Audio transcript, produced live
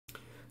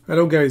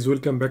Hello guys,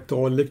 welcome back to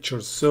our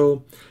lectures.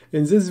 So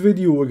in this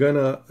video we're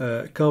gonna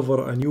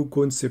cover a new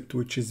concept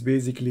which is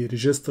basically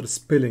register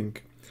spelling.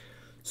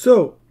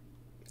 So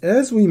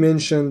as we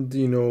mentioned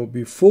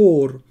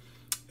before,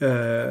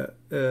 the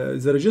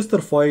register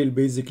file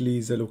basically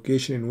is the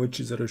location in which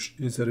the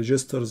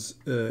registers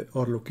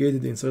are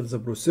located inside the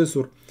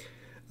processor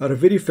are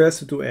very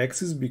fast to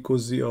access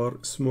because they are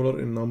smaller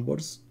in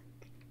numbers.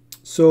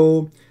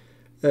 So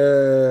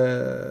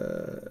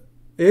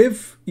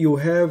if you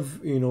have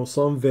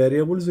some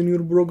variables in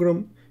your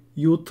program,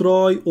 you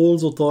try all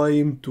the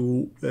time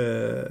to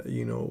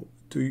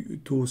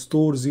to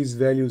store these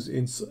values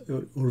in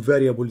or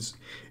variables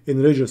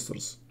in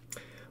registers,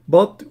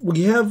 but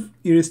we have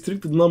a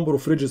restricted number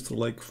of registers,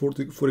 like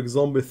for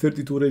example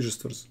 32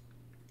 registers,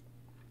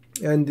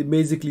 and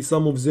basically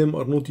some of them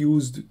are not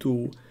used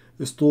to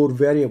store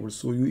variables,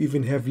 so you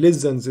even have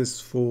less than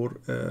this for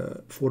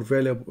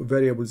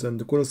variables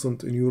and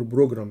constant in your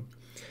program.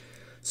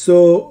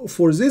 So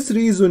for this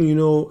reason,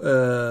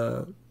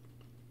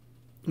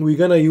 we're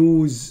gonna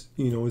use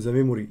the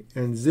memory,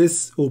 and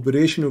this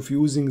operation of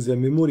using the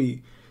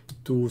memory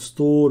to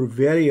store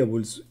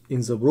variables in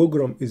the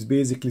program is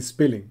basically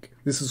spelling.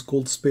 This is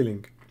called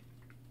spelling.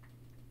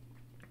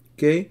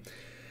 Okay.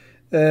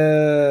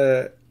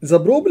 The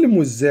problem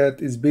with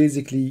that is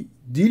basically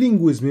dealing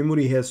with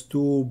memory has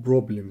two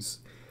problems.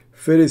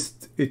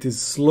 First, it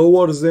is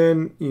slower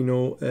than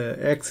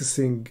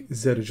accessing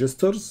the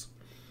registers.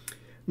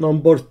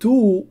 Number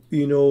two,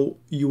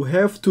 you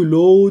have to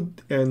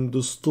load and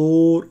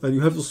store, and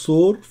you have to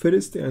store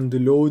first and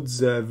load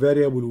the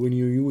variable when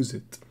you use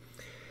it,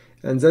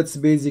 and that's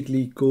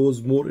basically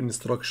cause more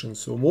instructions.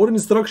 So more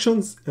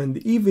instructions, and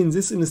even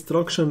this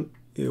instruction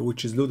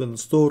which is load and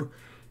store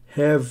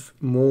have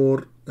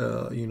more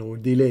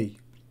delay,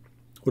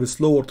 or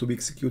slower to be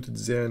executed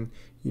than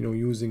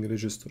using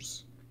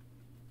registers.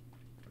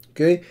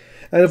 Okay,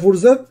 and for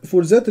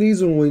that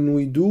reason, when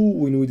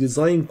we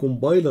design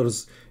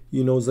compilers,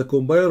 the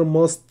compiler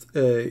must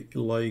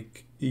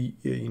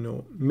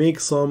make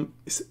some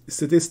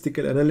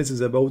statistical analysis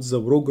about the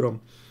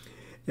program,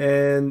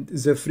 and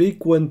the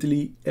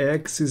frequently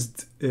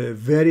accessed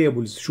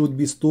variables should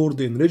be stored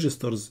in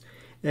registers,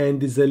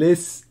 and the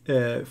less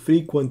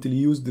frequently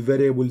used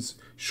variables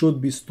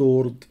should be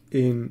stored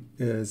in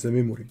the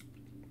memory.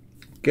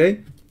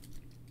 Okay,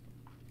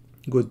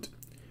 good.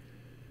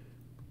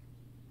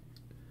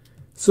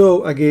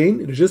 So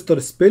again, register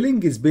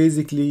spelling is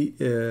basically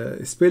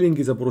spelling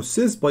is a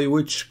process by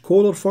which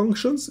caller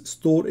functions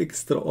store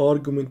extra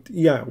argument.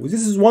 Yeah,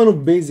 this is one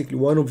of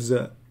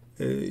the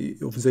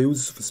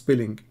uses of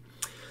spelling.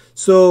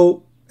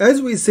 So as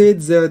we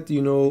said that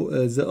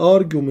the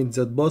argument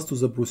that pass to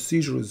the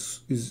procedure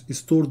is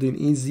stored in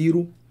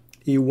A0,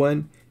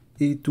 A1,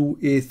 A2,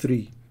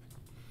 A3,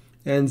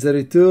 and the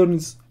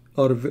returns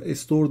are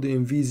stored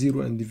in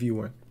V0 and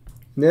V1.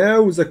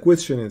 Now the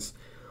question is,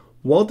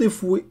 what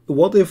if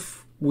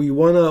we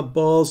wanna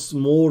pass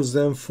more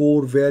than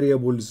 4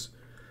 variables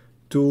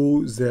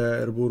to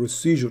the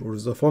procedure or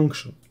the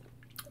function?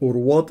 Or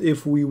what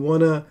if we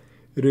wanna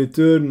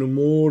return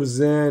more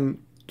than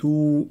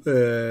 2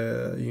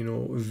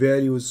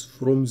 values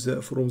from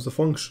the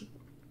function?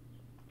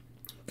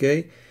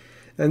 Okay,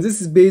 and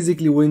this is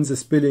basically when the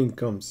spelling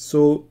comes.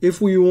 So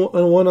if we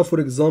wanna, for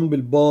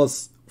example,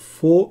 pass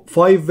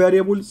 5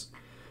 variables,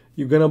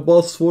 you're gonna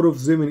pass 4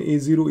 of them in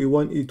A0,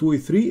 A1, A2,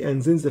 A3,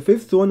 and then the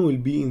 5th one will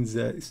be in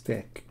the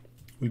stack,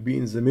 will be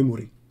in the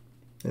memory,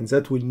 and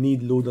that will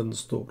need load and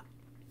store.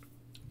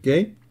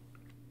 Okay,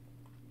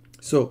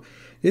 so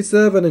let's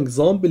have an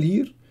example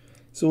here.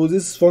 So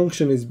this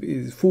function is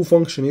foo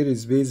function here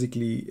is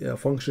basically a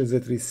function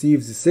that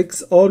receives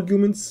 6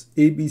 arguments,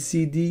 A, B,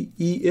 C, D,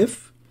 E,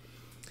 F,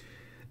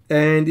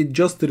 and it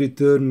just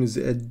returns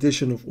the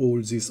addition of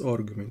all these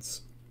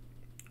arguments.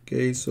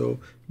 Okay, so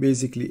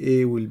basically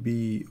A will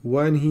be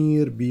 1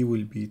 here, B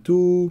will be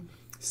 2,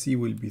 C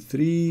will be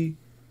 3,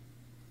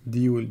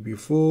 D will be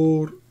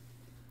 4,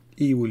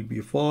 E will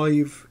be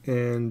 5,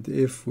 and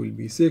F will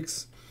be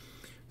 6.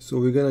 So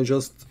we're gonna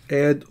just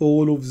add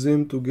all of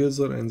them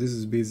together, and this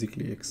is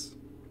basically X.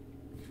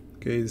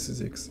 Okay, this is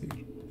X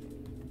here.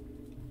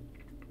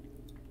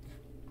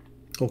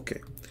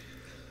 Okay.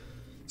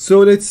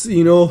 So let's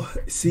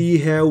see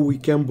how we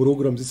can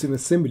program this in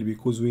assembly,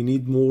 because we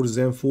need more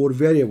than 4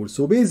 variables.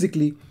 So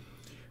basically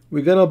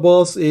we're gonna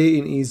pass A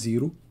in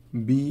A0,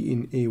 B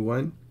in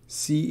A1,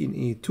 C in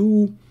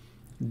A2,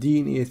 D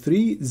in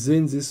A3,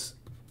 then this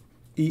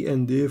E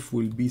and F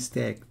will be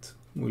stacked,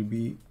 will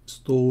be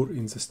stored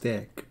in the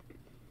stack,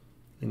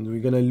 and we're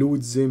gonna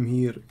load them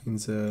here in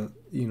the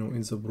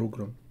in the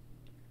program.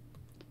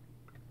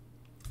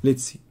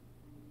 Let's see.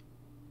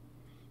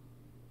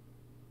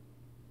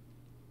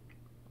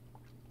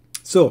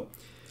 So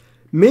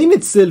main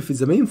itself is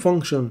the main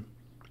function,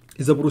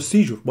 is a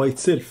procedure by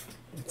itself.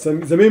 It's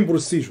the main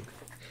procedure,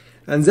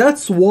 and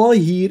that's why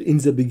here in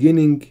the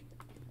beginning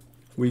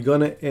we're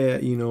gonna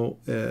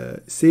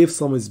save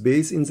some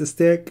space in the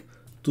stack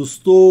to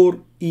store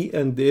E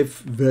and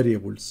F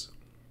variables.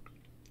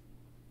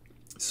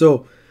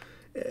 So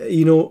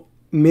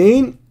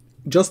main,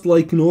 just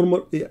like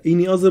normal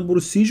any other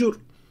procedure,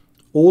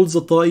 all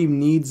the time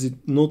needs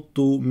not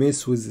to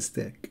mess with the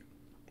stack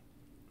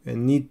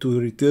and need to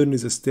return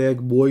the stack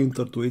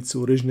pointer to its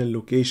original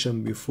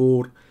location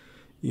before,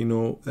 you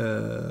know,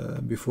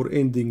 before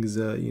ending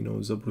the, you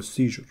know, the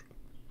procedure.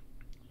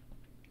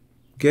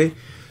 Okay,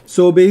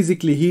 so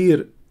basically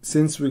here,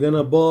 since we're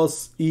gonna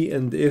pass E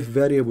and F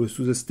variables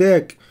to the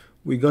stack,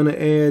 we're gonna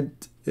add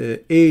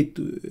add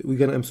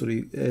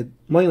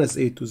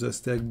 -8 to the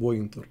stack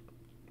pointer.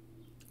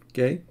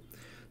 Okay,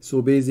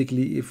 so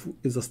basically if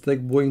the stack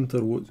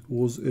pointer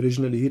was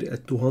originally here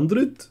at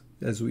 200,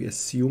 as we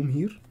assume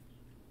here,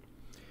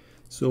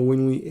 so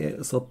when we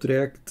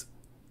subtract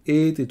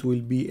 8, it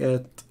will be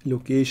at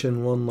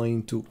location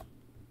 192.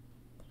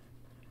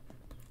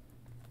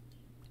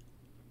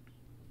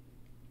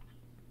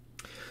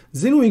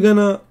 Then we're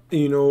gonna,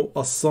 you know,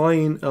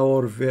 assign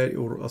our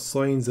value, or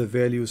assign the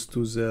values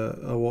to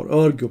our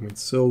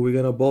arguments. So we're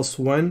gonna pass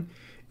 1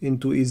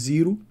 into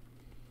A0,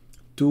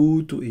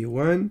 2 to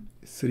A1,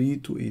 3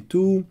 to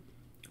A2,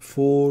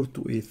 4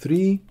 to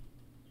A3.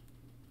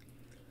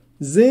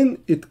 Then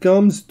it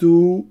comes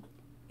to,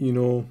 you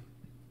know,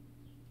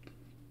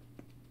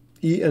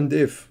 E and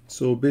F.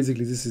 So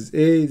basically this is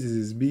A, this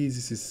is B,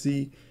 this is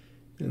C,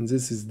 and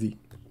this is D.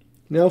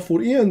 Now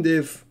for E and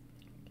F,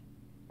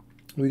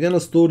 we're gonna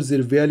store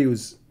their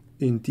values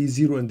in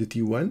T0 and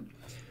T1,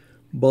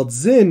 but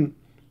then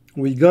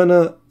we're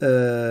gonna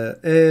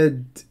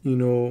add, you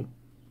know,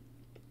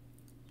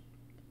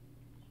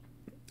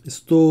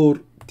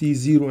 store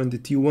T0 and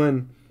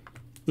T1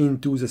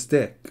 into the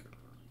stack.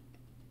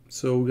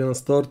 So we're gonna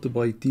start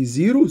by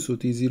T0, so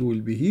T0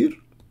 will be here,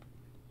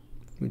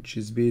 which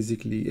is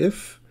basically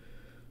F,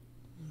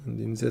 and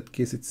in that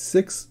case it's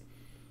 6,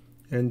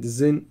 and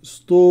then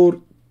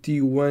store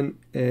T1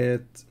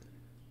 at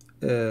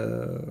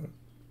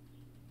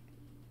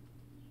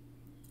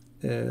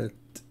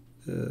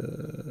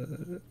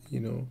you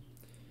know,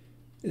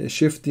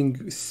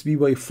 shifting speed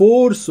by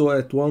 4, so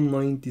at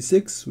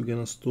 196 we're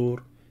gonna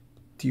store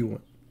T1,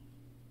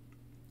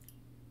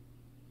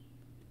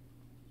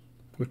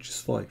 which is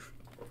 5.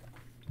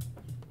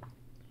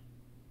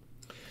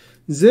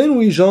 Then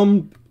we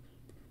jump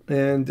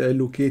and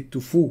allocate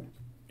to foo.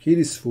 Here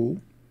is foo,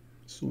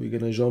 so we're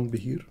gonna jump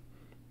here.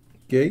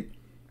 Okay,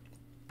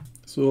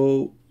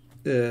 so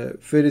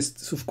first,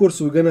 so of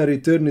course we're gonna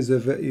return is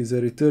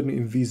a return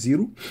in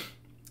V0.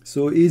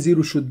 So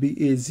A0 should be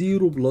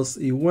A0 plus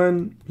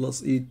A1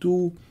 plus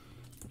A2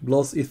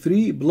 plus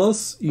A3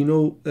 plus, you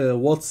know,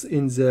 what's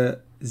in the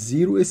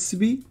 0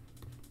 SB,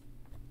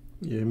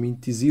 I mean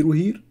T0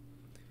 here,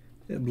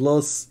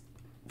 plus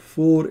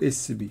 4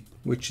 SB,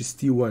 which is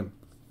T1,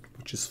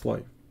 which is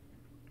 5.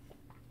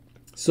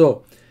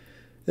 So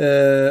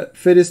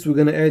first we're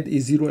gonna add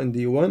A0 and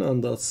A1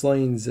 and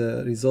assign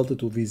the result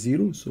to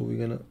V0. So we're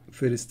gonna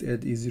first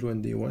add A0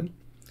 and A1.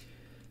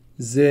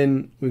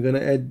 Then we're gonna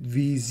add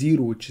V0,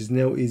 which is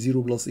now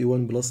A0 plus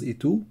A1 plus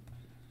A2.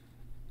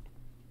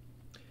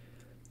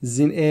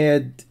 Then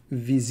add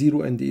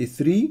V0 and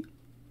A3.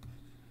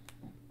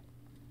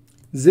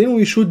 Then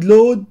we should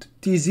load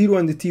T0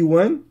 and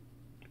T1,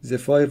 the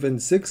 5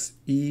 and 6,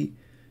 E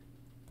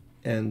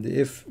and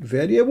F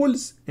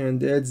variables,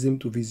 and add them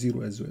to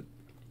V0 as well.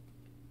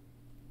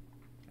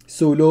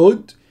 So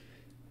load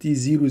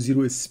T0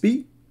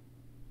 0SP,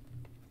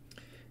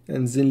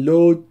 and then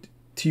load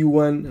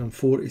T1 and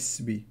 4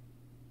 SB.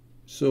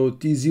 So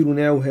T0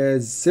 now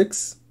has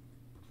 6,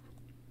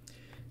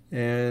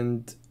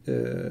 and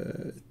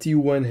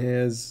T1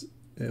 has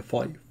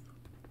 5.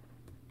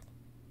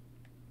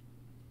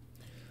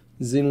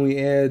 Then we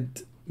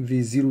add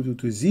V0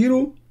 to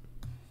 0,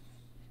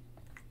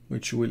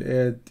 which will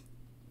add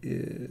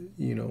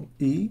you know,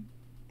 E.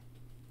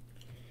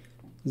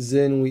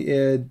 Then we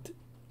add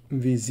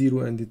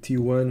V0 and the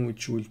T1,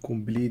 which will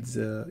complete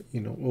the,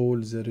 you know, all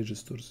the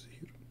registers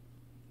here.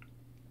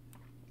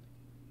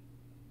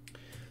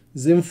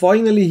 Then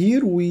finally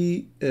here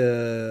we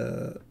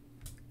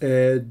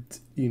add,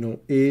 you know,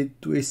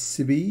 8 to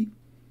SB.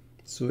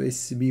 So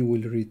SB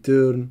will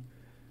return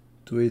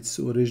to its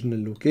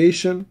original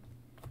location,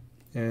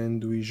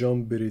 and we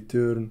jump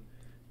return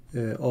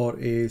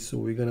RA. So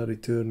we're gonna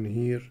return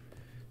here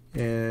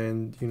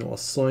and, you know,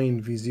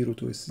 assign V0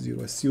 to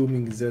S0,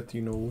 assuming that,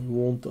 you know, we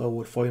want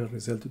our final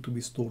result to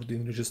be stored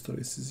in register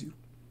S0.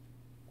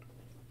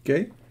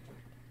 Okay,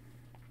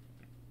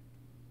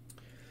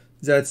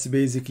 that's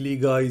basically,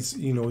 guys,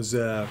 you know,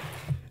 the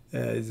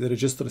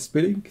register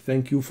spelling.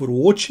 Thank you for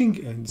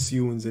watching, and see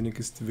you in the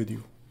next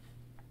video.